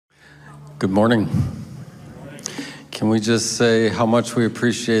Good morning. Can we just say how much we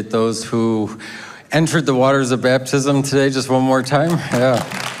appreciate those who entered the waters of baptism today just one more time? Yeah.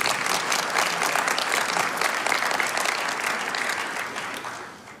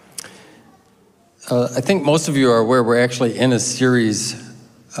 I think most of you are aware we're actually in a series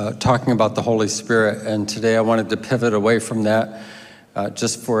talking about the Holy Spirit, and today I wanted to pivot away from that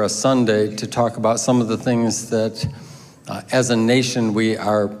just for a Sunday to talk about some of the things that as a nation we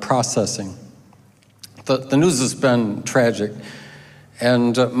are processing. The news has been tragic,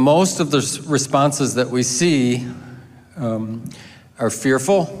 and most of the responses that we see are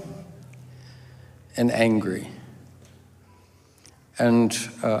fearful and angry. And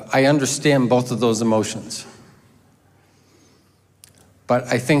I understand both of those emotions. But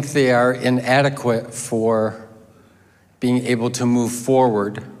I think they are inadequate for being able to move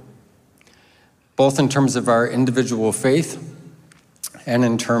forward, both in terms of our individual faith and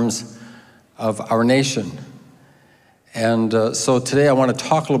in terms of our nation. And so today I want to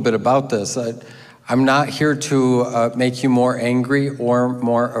talk a little bit about this. I'm not here to make you more angry or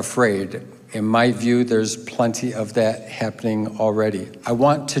more afraid. In my view, there's plenty of that happening already. I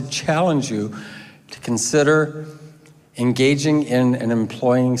want to challenge you to consider engaging in and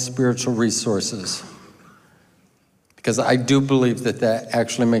employing spiritual resources, because I do believe that that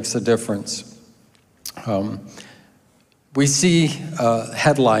actually makes a difference. We see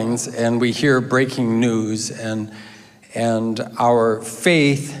headlines and we hear breaking news, and our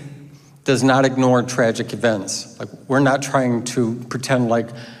faith does not ignore tragic events. Like, we're not trying to pretend like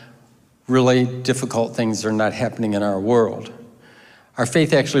really difficult things are not happening in our world. Our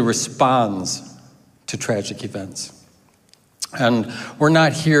faith actually responds to tragic events. And we're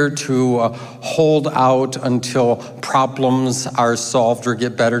not here to hold out until problems are solved or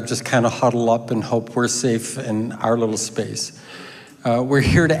get better, just kind of huddle up and hope we're safe in our little space. We're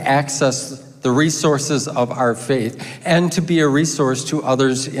here to access the resources of our faith and to be a resource to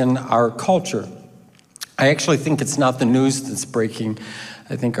others in our culture. I actually think it's not the news that's breaking.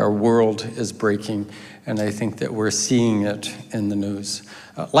 I think our world is breaking, and I think that we're seeing it in the news.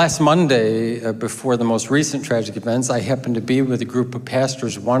 Last Monday, before the most recent tragic events, I happened to be with a group of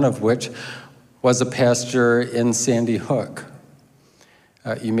pastors, one of which was a pastor in Sandy Hook.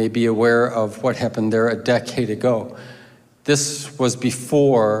 You may be aware of what happened there a decade ago. This was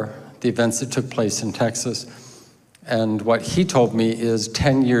before the events that took place in Texas. And what he told me is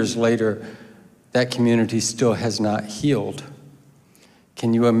 10 years later, that community still has not healed.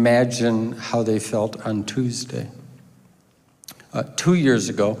 Can you imagine how they felt on Tuesday? 2 years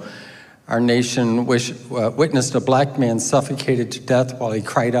ago, our nation witnessed a black man suffocated to death while he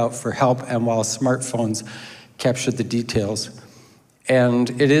cried out for help and while smartphones captured the details. And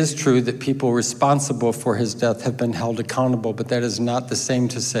it is true that people responsible for his death have been held accountable, but that is not the same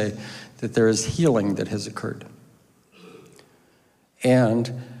to say that there is healing that has occurred.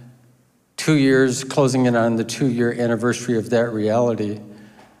 And 2 years, closing in on the 2-year anniversary of that reality,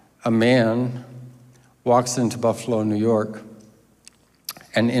 a man walks into Buffalo, New York,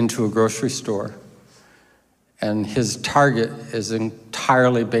 and into a grocery store, and his target is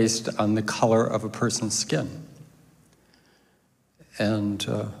entirely based on the color of a person's skin. And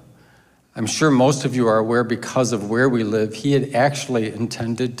I'm sure most of you are aware, because of where we live, he had actually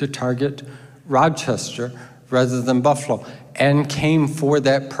intended to target Rochester rather than Buffalo, and came for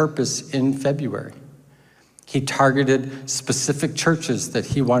that purpose in February. He targeted specific churches that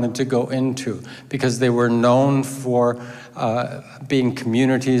he wanted to go into because they were known for being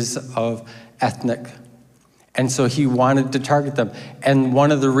communities of ethnic. And so he wanted to target them. And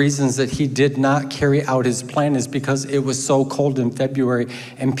one of the reasons that he did not carry out his plan is because it was so cold in February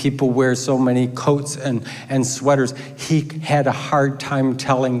and people wear so many coats and sweaters. He had a hard time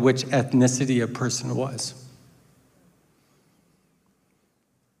telling which ethnicity a person was.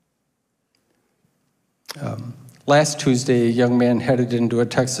 Last Tuesday, a young man headed into a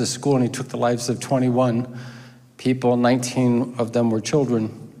Texas school and he took the lives of 21 people. 19 of them were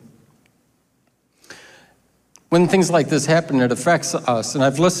children. When things like this happen, it affects us. And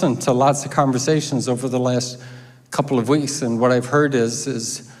I've listened to lots of conversations over the last couple of weeks, and what I've heard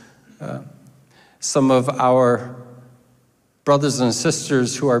is some of our brothers and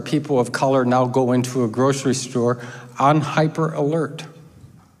sisters who are people of color now go into a grocery store on hyper alert.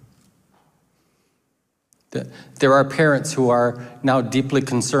 There are parents who are now deeply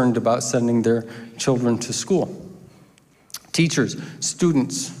concerned about sending their children to school. Teachers,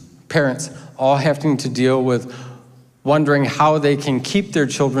 students, parents, all having to deal with wondering how they can keep their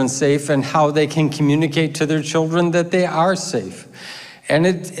children safe and how they can communicate to their children that they are safe. And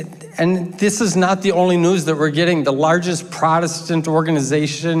And this is not the only news that we're getting. The largest Protestant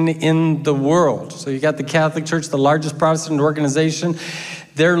organization in the world. So you got the Catholic Church, the largest Protestant organization.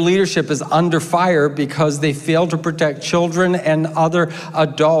 Their leadership is under fire because they failed to protect children and other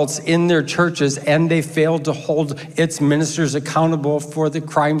adults in their churches, and they failed to hold its ministers accountable for the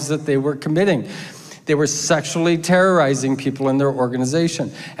crimes that they were committing. They were sexually terrorizing people in their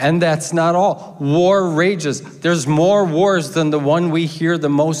organization. And that's not all. War rages. There's more wars than the one we hear the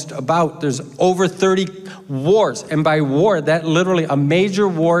most about. There's over 30 wars. And by war, that literally, a major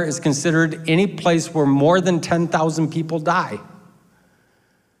war is considered any place where more than 10,000 people die.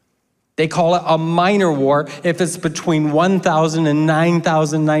 They call it a minor war if it's between 1,000 and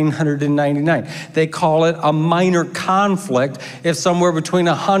 9,999. They call it a minor conflict if somewhere between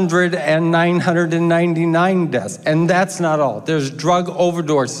 100 and 999 deaths. And that's not all. There's drug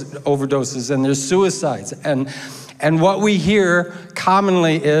overdoses and there's suicides. And what we hear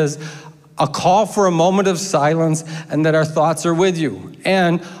commonly is a call for a moment of silence and that our thoughts are with you.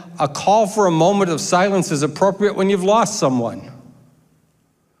 And a call for a moment of silence is appropriate when you've lost someone.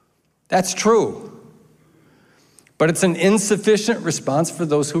 That's true. But it's an insufficient response for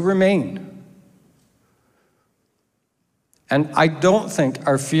those who remain. And I don't think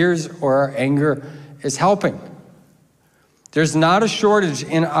our fears or our anger is helping. There's not a shortage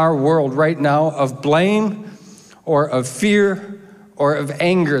in our world right now of blame or of fear or of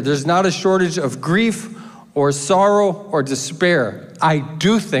anger. There's not a shortage of grief or sorrow or despair. I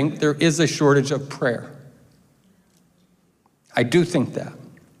do think there is a shortage of prayer. I do think that.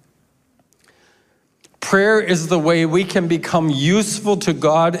 Prayer is the way we can become useful to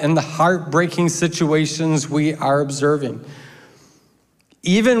God in the heartbreaking situations we are observing.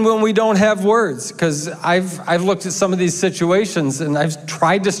 Even when we don't have words, because I've looked at some of these situations and I've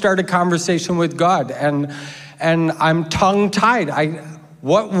tried to start a conversation with God and I'm tongue-tied.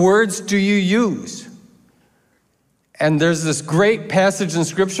 What words do you use? And there's this great passage in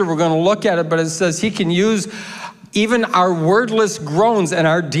Scripture, we're going to look at it, but it says He can use even our wordless groans and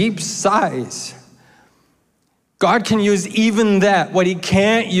our deep sighs. God can use even that. What He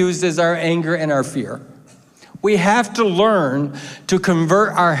can't use is our anger and our fear. We have to learn to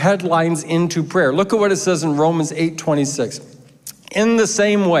convert our headlines into prayer. Look at what it says in Romans 8:26. In the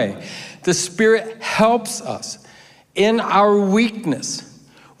same way, the Spirit helps us in our weakness.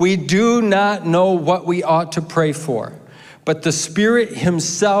 We do not know what we ought to pray for, but the Spirit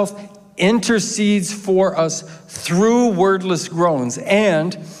Himself intercedes for us through wordless groans.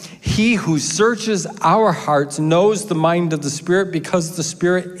 And He who searches our hearts knows the mind of the Spirit, because the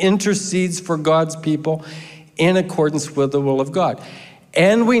Spirit intercedes for God's people in accordance with the will of God.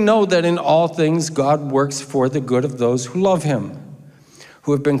 And we know that in all things God works for the good of those who love Him,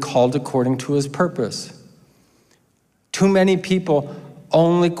 who have been called according to His purpose. Too many people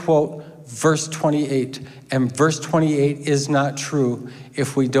only quote verse 28, and verse 28 is not true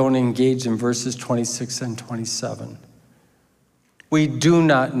if we don't engage in verses 26 and 27. We do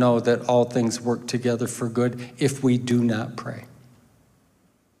not know that all things work together for good if we do not pray.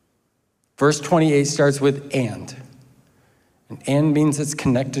 Verse 28 starts with and. And means it's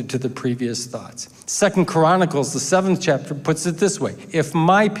connected to the previous thoughts. 2 Chronicles, the 7th chapter, puts it this way. If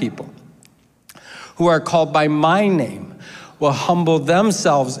my people, who are called by my name, will humble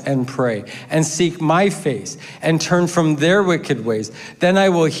themselves and pray and seek my face and turn from their wicked ways, then I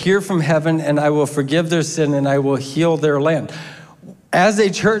will hear from heaven and I will forgive their sin and I will heal their land. As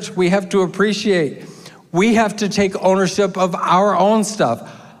a church, we have to appreciate, we have to take ownership of our own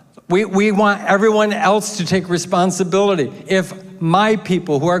stuff. We want everyone else to take responsibility. If my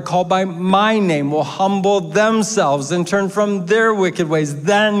people who are called by my name will humble themselves and turn from their wicked ways,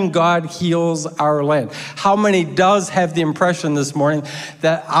 then God heals our land. How many does have the impression this morning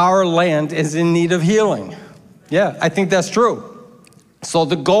that our land is in need of healing? Yeah, I think that's true. So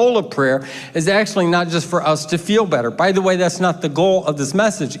the goal of prayer is actually not just for us to feel better. By the way, that's not the goal of this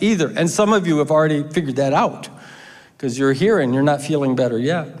message either. And some of you have already figured that out because you're here and you're not feeling better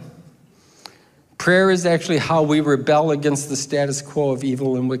yet. Prayer is actually how we rebel against the status quo of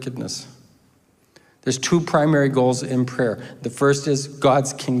evil and wickedness. There's two primary goals in prayer. The first is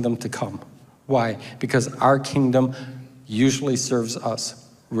God's kingdom to come. Why? Because our kingdom usually serves us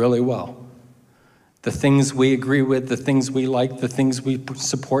really well. The things we agree with, the things we like, the things we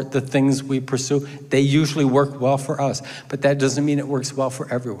support, the things we pursue, they usually work well for us. But that doesn't mean it works well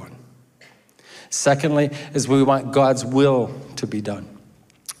for everyone. Secondly, is we want God's will to be done.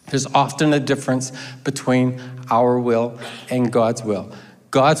 There's often a difference between our will and God's will.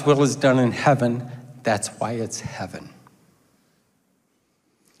 God's will is done in heaven. That's why it's heaven.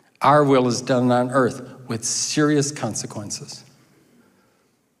 Our will is done on earth with serious consequences.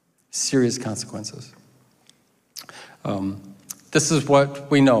 Serious consequences. This is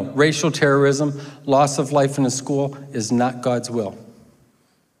what we know. Racial terrorism, loss of life in a school is not God's will.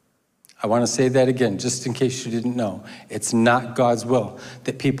 I want to say that again, just in case you didn't know. It's not God's will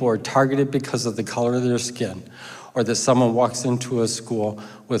that people are targeted because of the color of their skin, or that someone walks into a school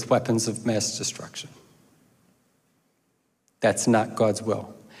with weapons of mass destruction. That's not God's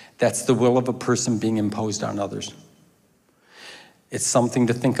will. That's the will of a person being imposed on others. It's something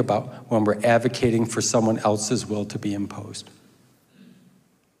to think about when we're advocating for someone else's will to be imposed.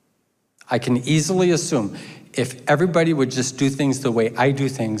 I can easily assume if everybody would just do things the way I do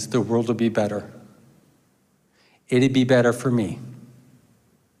things, the world would be better. It'd be better for me.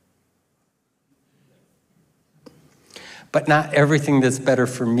 But not everything that's better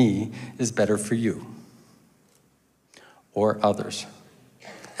for me is better for you or others.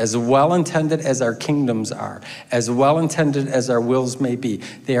 As well-intended as our kingdoms are, as well-intended as our wills may be,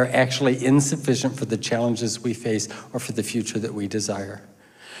 they are actually insufficient for the challenges we face or for the future that we desire.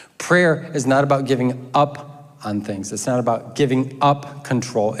 Prayer is not about giving up on things. It's not about giving up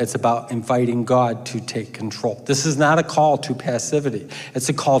control. It's about inviting God to take control. This is not a call to passivity. It's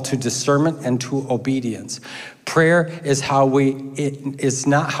a call to discernment and to obedience. Prayer is it's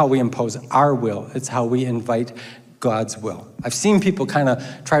not how we impose our will. It's how we invite God's will. I've seen people kind of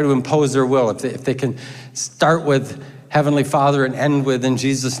try to impose their will. If they can start with Heavenly Father and end with in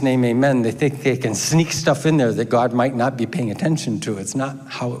Jesus' name, amen, they think they can sneak stuff in there that God might not be paying attention to. It's not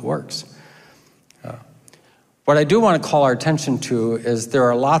how it works. What I do want to call our attention to is there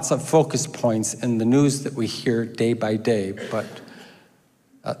are lots of focus points in the news that we hear day by day, but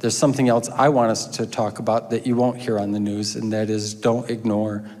there's something else I want us to talk about that you won't hear on the news, and that is don't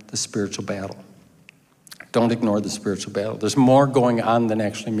ignore the spiritual battle. Don't ignore the spiritual battle. There's more going on than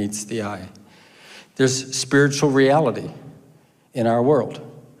actually meets the eye. There's spiritual reality in our world.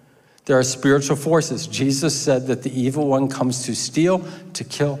 There are spiritual forces. Jesus said that the evil one comes to steal, to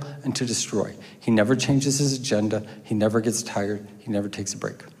kill, and to destroy. He never changes his agenda. He never gets tired. He never takes a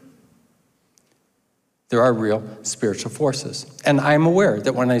break. There are real spiritual forces. And I'm aware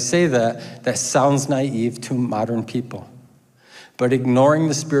that when I say that, that sounds naive to modern people. But ignoring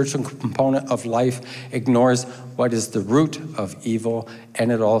the spiritual component of life ignores what is the root of evil,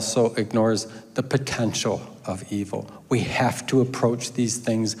 and it also ignores the potential of evil. We have to approach these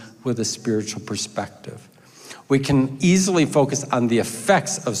things with a spiritual perspective. We can easily focus on the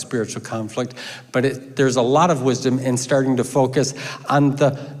effects of spiritual conflict, but there's a lot of wisdom in starting to focus on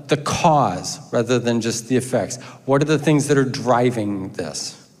the cause rather than just the effects. What are the things that are driving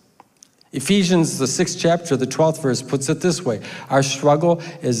this? Ephesians, the 6th chapter, the 12th verse, puts it this way. Our struggle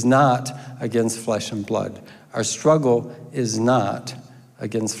is not against flesh and blood. Our struggle is not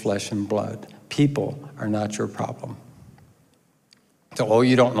against flesh and blood. People are not your problem. So, oh,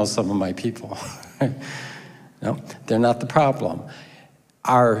 you don't know some of my people. No, they're not the problem.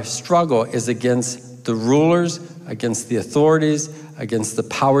 Our struggle is against the rulers, against the authorities, against the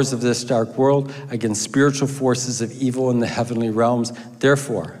powers of this dark world, against spiritual forces of evil in the heavenly realms.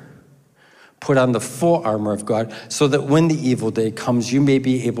 Therefore, put on the full armor of God so that when the evil day comes, you may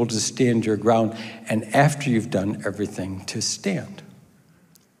be able to stand your ground, and after you've done everything, to stand.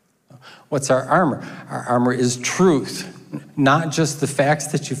 What's our armor? Our armor is truth, not just the facts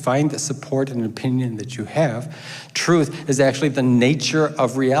that you find that support an opinion that you have. Truth is actually the nature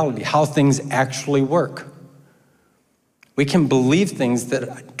of reality, how things actually work. We can believe things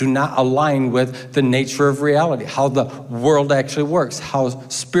that do not align with the nature of reality, how the world actually works, how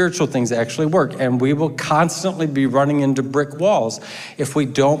spiritual things actually work. And we will constantly be running into brick walls if we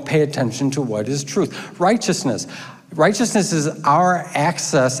don't pay attention to what is truth. Righteousness. Righteousness is our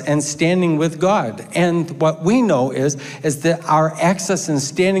access and standing with God. And what we know is that our access and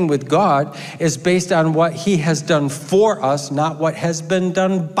standing with God is based on what he has done for us, not what has been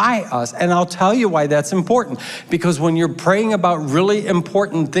done by us. And I'll tell you why that's important. Because when you're praying about really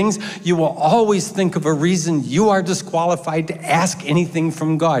important things, you will always think of a reason you are disqualified to ask anything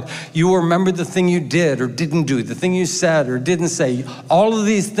from God. You will remember the thing you did or didn't do, the thing you said or didn't say. All of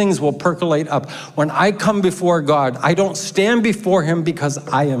these things will percolate up. When I come before God, I don't stand before him because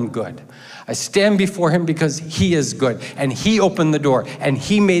I am good. I stand before him because he is good, and he opened the door, and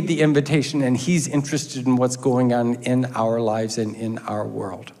he made the invitation, and he's interested in what's going on in our lives and in our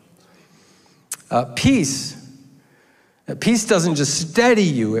world. Peace doesn't just steady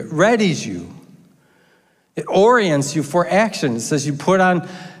you, it readies you. It orients you for action. It says you put on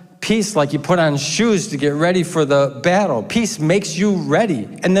peace like you put on shoes to get ready for the battle. Peace makes you ready.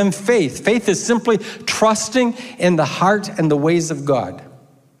 And then faith. Faith is simply trusting in the heart and the ways of God.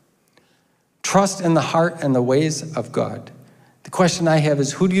 Trust in the heart and the ways of God. The question I have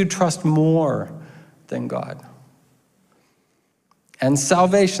is, who do you trust more than God? And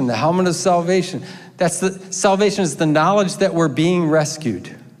salvation, the helmet of salvation. Salvation is the knowledge that we're being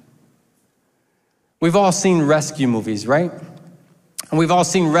rescued. We've all seen rescue movies, right? And we've all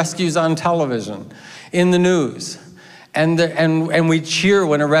seen rescues on television, in the news. And we cheer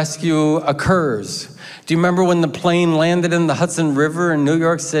when a rescue occurs. Do you remember when the plane landed in the Hudson River in New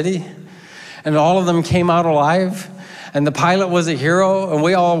York City? And all of them came out alive? And the pilot was a hero, and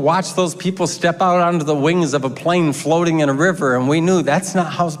we all watched those people step out onto the wings of a plane floating in a river, and we knew that's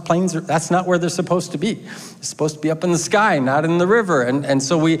not how planes are, that's not where they're supposed to be. They're supposed to be up in the sky, not in the river. And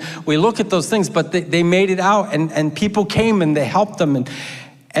so we look at those things, but they made it out, and people came and they helped them.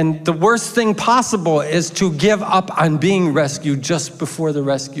 And the worst thing possible is to give up on being rescued just before the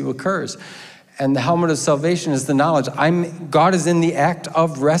rescue occurs. And the helmet of salvation is the knowledge. God is in the act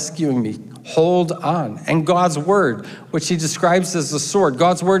of rescuing me. Hold on. And God's word, which he describes as a sword.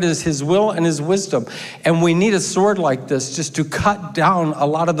 God's word is his will and his wisdom. And we need a sword like this just to cut down a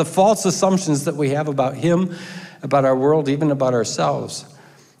lot of the false assumptions that we have about him, about our world, even about ourselves.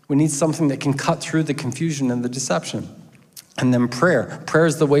 We need something that can cut through the confusion and the deception. And then prayer. Prayer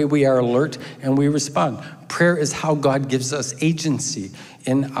is the way we are alert and we respond. Prayer is how God gives us agency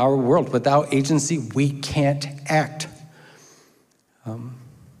in our world. Without agency, we can't act.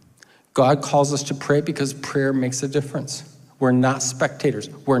 God calls us to pray because prayer makes a difference. We're not spectators.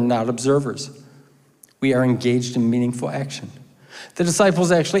 We're not observers. We are engaged in meaningful action. The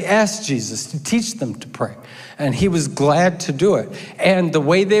disciples actually asked Jesus to teach them to pray, and he was glad to do it. And the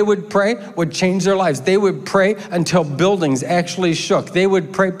way they would pray would change their lives. They would pray until buildings actually shook. They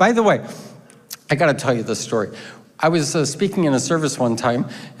would pray. By the way, I got to tell you this story. I was speaking in a service one time,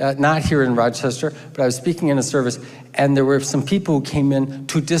 not here in Rochester, but I was speaking in a service, and there were some people who came in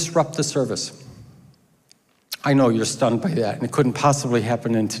to disrupt the service. I know you're stunned by that, and it couldn't possibly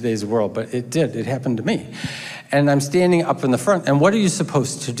happen in today's world, but it did. It happened to me. And I'm standing up in the front, and what are you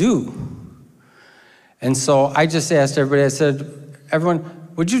supposed to do? And so I just asked everybody, I said, everyone,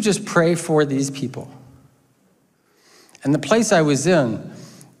 would you just pray for these people? And the place I was in,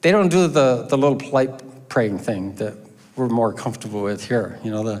 they don't do the little polite praying thing that we're more comfortable with here.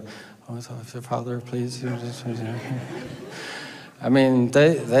 You know, Father, please. I mean,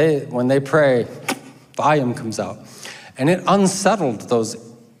 they when they pray, volume comes out. And it unsettled those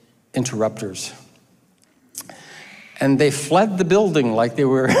interrupters. And they fled the building like they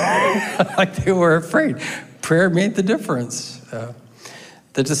were like they were afraid. Prayer made the difference.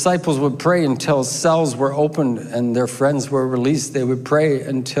 The disciples would pray until cells were opened and their friends were released. They would pray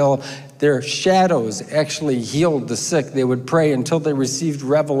until their shadows actually healed the sick. They would pray until they received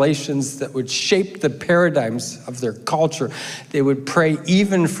revelations that would shape the paradigms of their culture. They would pray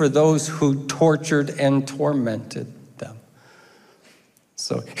even for those who tortured and tormented them.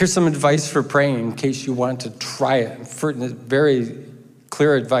 So here's some advice for praying in case you want to try it. Very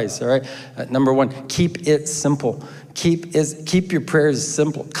clear advice, all right? Number one, keep it simple. Keep your prayers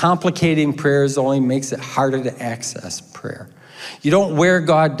simple. Complicating prayers only makes it harder to access prayer. You don't wear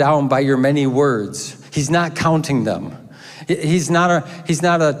God down by your many words. He's not counting them. He's not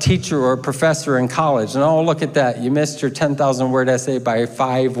a teacher or a professor in college. And oh, look at that. You missed your 10,000 word essay by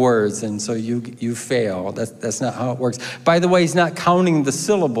 5 words, and so you fail. That's not how it works. By the way, he's not counting the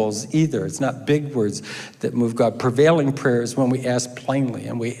syllables either. It's not big words that move God. Prevailing prayer is when we ask plainly,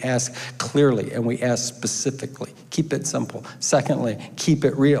 and we ask clearly, and we ask specifically. Keep it simple. Secondly, keep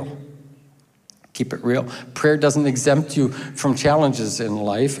it real. Keep it real. Prayer doesn't exempt you from challenges in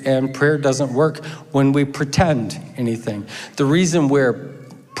life, and prayer doesn't work when we pretend anything. The reason where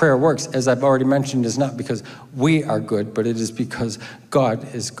prayer works, as I've already mentioned, is not because we are good, but it is because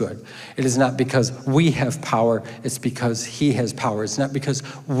God is good. It is not because we have power, it's because he has power. It's not because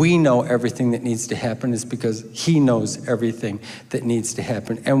we know everything that needs to happen, it's because he knows everything that needs to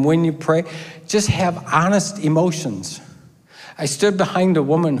happen. And when you pray, just have honest emotions. I stood behind a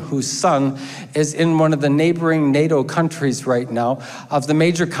woman whose son is in one of the neighboring NATO countries right now of the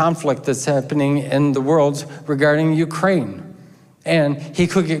major conflict that's happening in the world regarding Ukraine. And he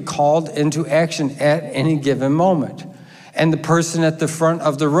could get called into action at any given moment. And the person at the front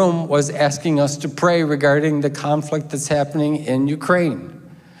of the room was asking us to pray regarding the conflict that's happening in Ukraine.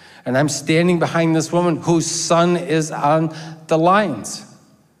 And I'm standing behind this woman whose son is on the lines.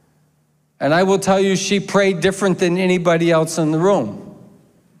 And I will tell you, she prayed different than anybody else in the room.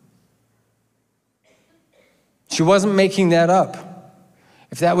 She wasn't making that up.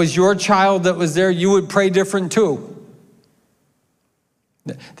 If that was your child that was there, you would pray different too.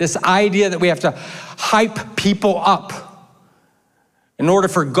 This idea that we have to hype people up in order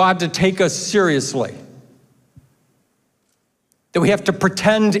for God to take us seriously. that we have to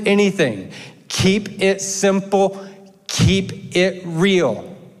pretend anything. Keep it simple. Keep it real.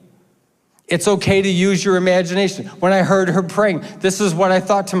 It's okay to use your imagination. When I heard her praying, this is what I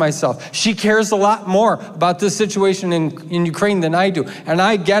thought to myself. She cares a lot more about this situation in Ukraine than I do. And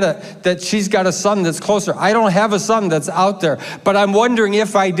I get it that she's got a son that's closer. I don't have a son that's out there. But I'm wondering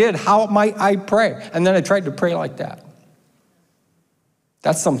if I did, how might I pray? And then I tried to pray like that.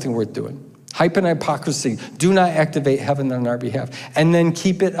 That's something worth doing. Hype and hypocrisy do not activate heaven on our behalf. And then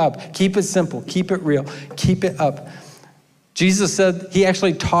keep it up. Keep it simple. Keep it real. Keep it up. Jesus said, he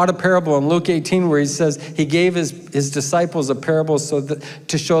actually taught a parable in Luke 18 where he says he gave his disciples a parable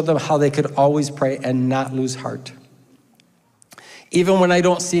to show them how they could always pray and not lose heart. Even when I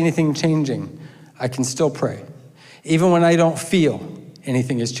don't see anything changing, I can still pray. Even when I don't feel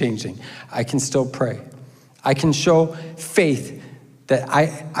anything is changing, I can still pray. I can show faith that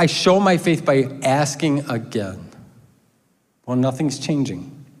I show my faith by asking again. Well, nothing's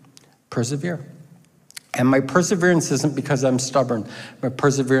changing. Persevere. And my perseverance isn't because I'm stubborn. My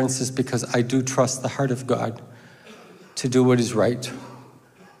perseverance is because I do trust the heart of God to do what is right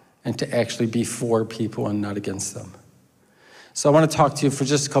and to actually be for people and not against them. So I want to talk to you for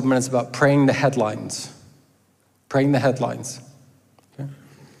just a couple minutes about praying the headlines. Praying the headlines. Okay?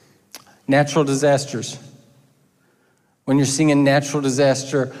 Natural disasters. When you're seeing a natural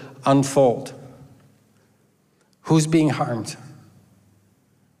disaster unfold, who's being harmed?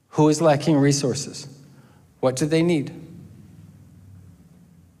 Who is lacking resources? What do they need?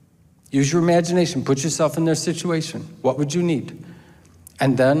 Use your imagination. Put yourself in their situation. What would you need?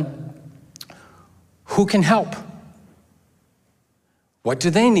 And then, who can help? What do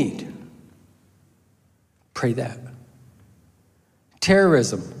they need? Pray that.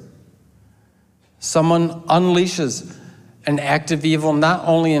 Terrorism. Someone unleashes an act of evil, not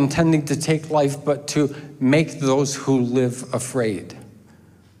only intending to take life, but to make those who live afraid.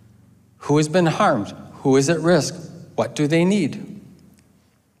 Who has been harmed? Who is at risk? What do they need?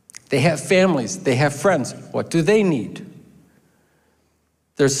 They have families. They have friends. What do they need?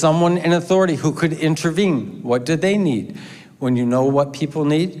 There's someone in authority who could intervene. What do they need? When you know what people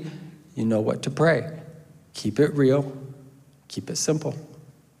need, you know what to pray. Keep it real. Keep it simple.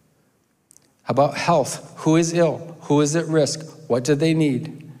 How about health? Who is ill? Who is at risk? What do they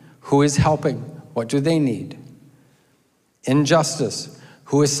need? Who is helping? What do they need? Injustice.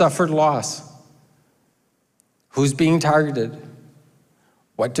 Who has suffered loss? Who's being targeted?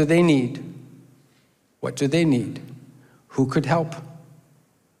 What do they need? What do they need? Who could help?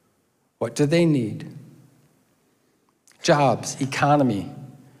 What do they need? Jobs, economy,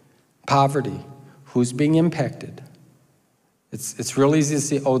 poverty. Who's being impacted? It's real easy to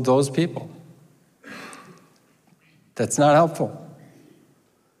see, oh, those people. That's not helpful.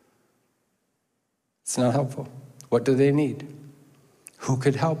 It's not helpful. What do they need? Who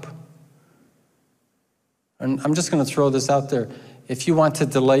could help? And I'm just going to throw this out there. If you want to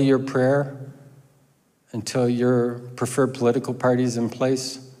delay your prayer until your preferred political party is in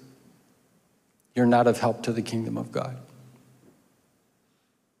place, you're not of help to the kingdom of God.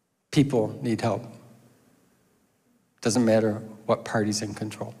 People need help. Doesn't matter what party's in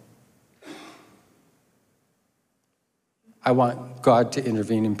control. I want God to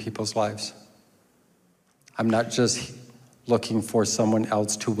intervene in people's lives. I'm not just looking for someone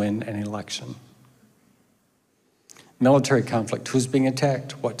else to win an election. Military conflict, who's being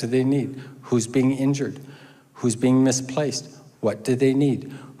attacked? What do they need? Who's being injured? Who's being misplaced? What do they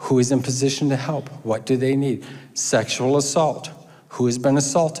need? Who is in position to help? What do they need? Sexual assault, who has been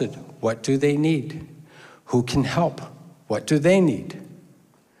assaulted? What do they need? Who can help? What do they need?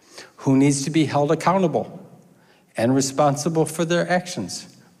 Who needs to be held accountable and responsible for their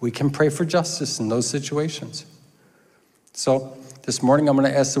actions? We can pray for justice in those situations. So this morning I'm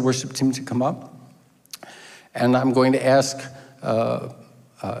going to ask the worship team to come up. And I'm going to ask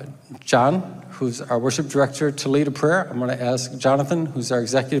John, who's our worship director, to lead a prayer. I'm going to ask Jonathan, who's our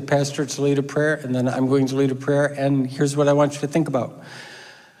executive pastor, to lead a prayer. And then I'm going to lead a prayer. And here's what I want you to think about.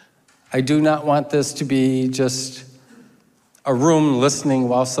 I do not want this to be just a room listening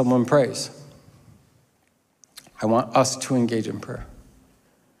while someone prays. I want us to engage in prayer.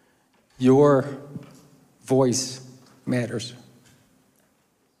 Your voice matters.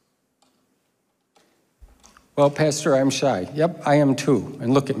 Well, Pastor, I'm shy. Yep, I am too.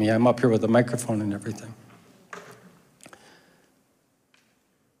 And look at me, I'm up here with a microphone and everything.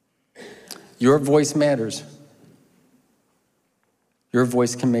 Your voice matters. Your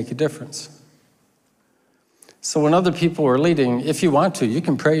voice can make a difference. So when other people are leading, if you want to, you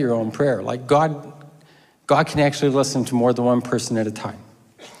can pray your own prayer. Like God can actually listen to more than one person at a time.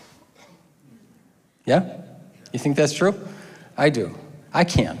 Yeah? You think that's true? I do. I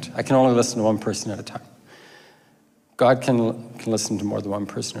can't. I can only listen to one person at a time. God can listen to more than one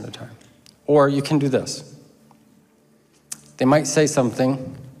person at a time. Or you can do this. They might say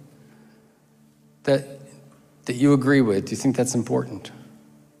something that you agree with. Do you think that's important?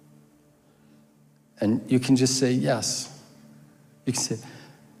 And you can just say yes. You can say,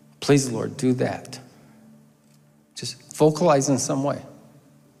 please, Lord, do that. Just vocalize in some way.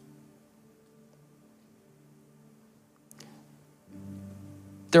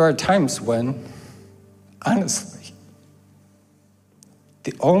 There are times when, honestly,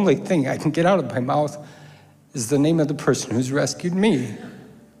 the only thing I can get out of my mouth is the name of the person who's rescued me.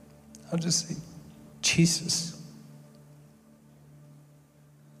 I'll just say, Jesus.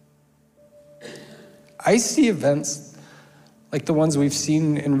 I see events like the ones we've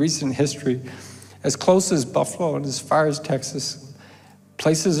seen in recent history, as close as Buffalo and as far as Texas,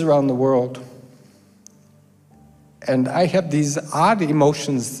 places around the world. And I have these odd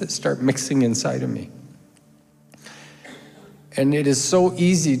emotions that start mixing inside of me. And it is so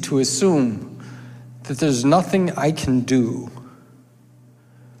easy to assume that there's nothing I can do.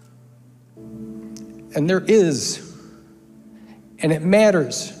 And there is. And it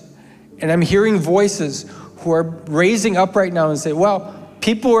matters. And I'm hearing voices who are raising up right now and say, well,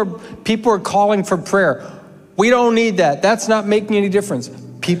 people are calling for prayer. We don't need that. That's not making any difference.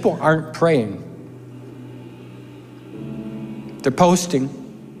 People aren't praying. They're posting.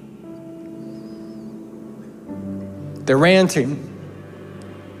 They're ranting.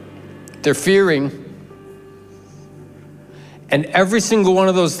 They're fearing. And every single one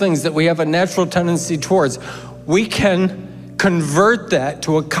of those things that we have a natural tendency towards, we can convert that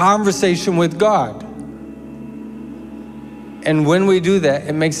to a conversation with God. And when we do that,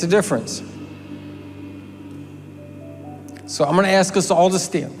 it makes a difference. So I'm going to ask us all to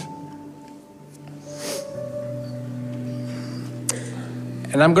stand.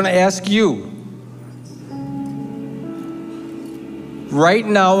 And I'm going to ask you, right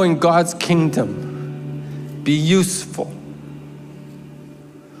now in God's kingdom, be useful.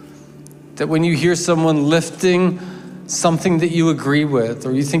 That when you hear someone lifting something that you agree with,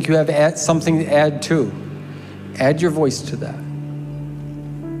 or you think you have something to add to, add your voice to that.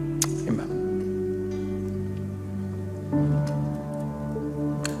 Amen.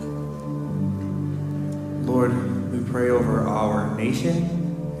 Lord, we pray over our nation,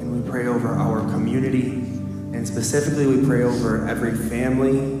 and we pray over our community, and specifically we pray over every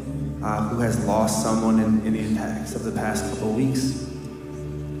family who has lost someone in the attacks of the past couple of weeks.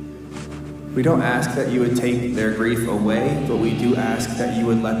 We don't ask that you would take their grief away, but we do ask that you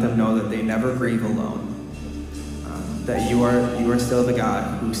would let them know that they never grieve alone. That you are still the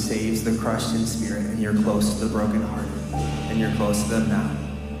God who saves the crushed in spirit, and you're close to the brokenhearted, and you're close to them now.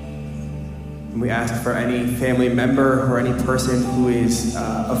 And we ask for any family member or any person who is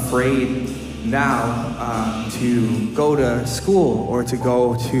afraid now to go to school or to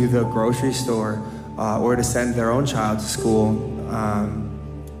go to the grocery store or to send their own child to school.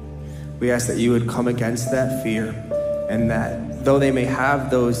 We ask that you would come against that fear, and that though they may have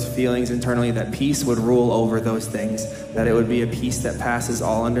those feelings internally, that peace would rule over those things, that it would be a peace that passes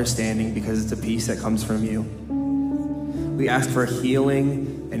all understanding because it's a peace that comes from you. We ask for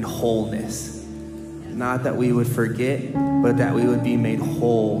healing and wholeness, not that we would forget, but that we would be made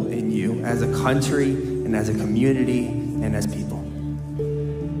whole in you as a country and as a community and as people.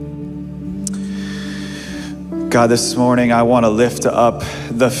 God, this morning I want to lift up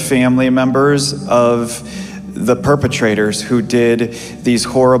the family members of the perpetrators who did these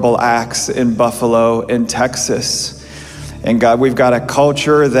horrible acts in Buffalo and Texas. And God, we've got a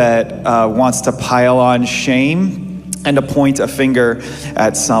culture that wants to pile on shame and to point a finger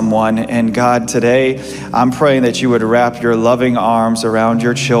at someone. And God, today I'm praying that you would wrap your loving arms around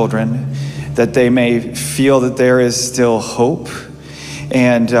your children, that they may feel that there is still hope,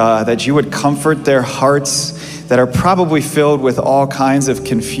 and that you would comfort their hearts that are probably filled with all kinds of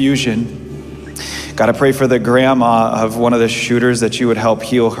confusion. God, I pray for the grandma of one of the shooters, that you would help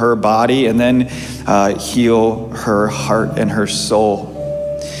heal her body and then heal her heart and her soul.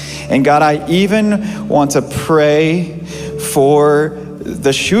 And God, I even want to pray for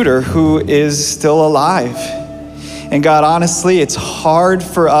the shooter who is still alive. And God, honestly, it's hard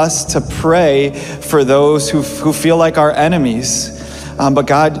for us to pray for those who feel like our enemies. But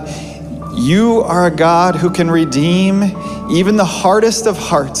God, you are a God who can redeem even the hardest of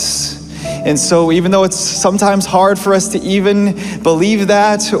hearts. And so even though it's sometimes hard for us to even believe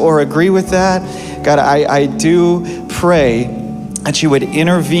that or agree with that, God, I do pray that you would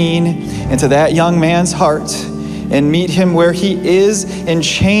intervene into that young man's heart and meet him where he is and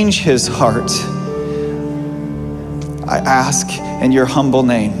change his heart. I ask in your humble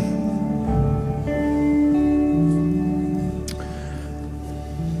name.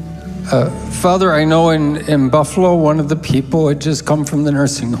 Father, I know in Buffalo, one of the people had just come from the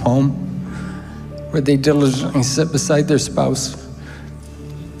nursing home where they diligently sit beside their spouse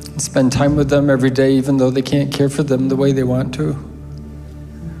and spend time with them every day, even though they can't care for them the way they want to.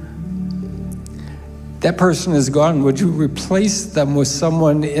 That person is gone. Would you replace them with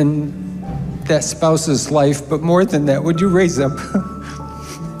someone in that spouse's life? But more than that, would you raise up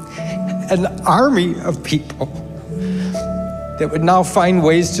an army of people that would now find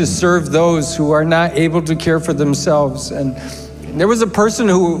ways to serve those who are not able to care for themselves? And there was a person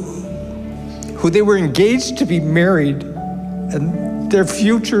who they were engaged to be married, and their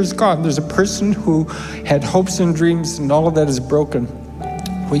future is gone. There's a person who had hopes and dreams, and all of that is broken.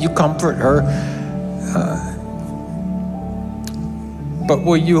 Will you comfort her? But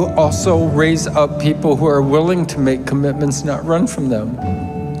will you also raise up people who are willing to make commitments, not run from them?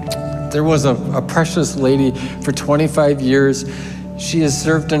 There was a precious lady for 25 years. She has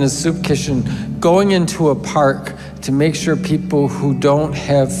served in a soup kitchen, going into a park to make sure people who don't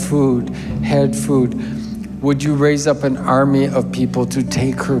have food had food. Would you raise up an army of people to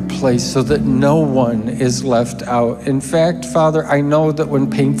take her place so that no one is left out? In fact, Father, I know that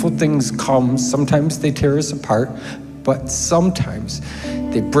when painful things come, sometimes they tear us apart, but sometimes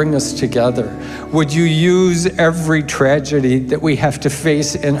they bring us together. Would you use every tragedy that we have to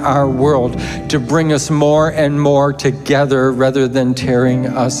face in our world to bring us more and more together rather than tearing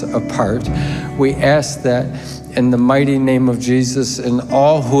us apart? We ask that in the mighty name of Jesus, and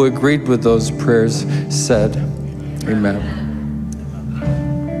all who agreed with those prayers said, amen.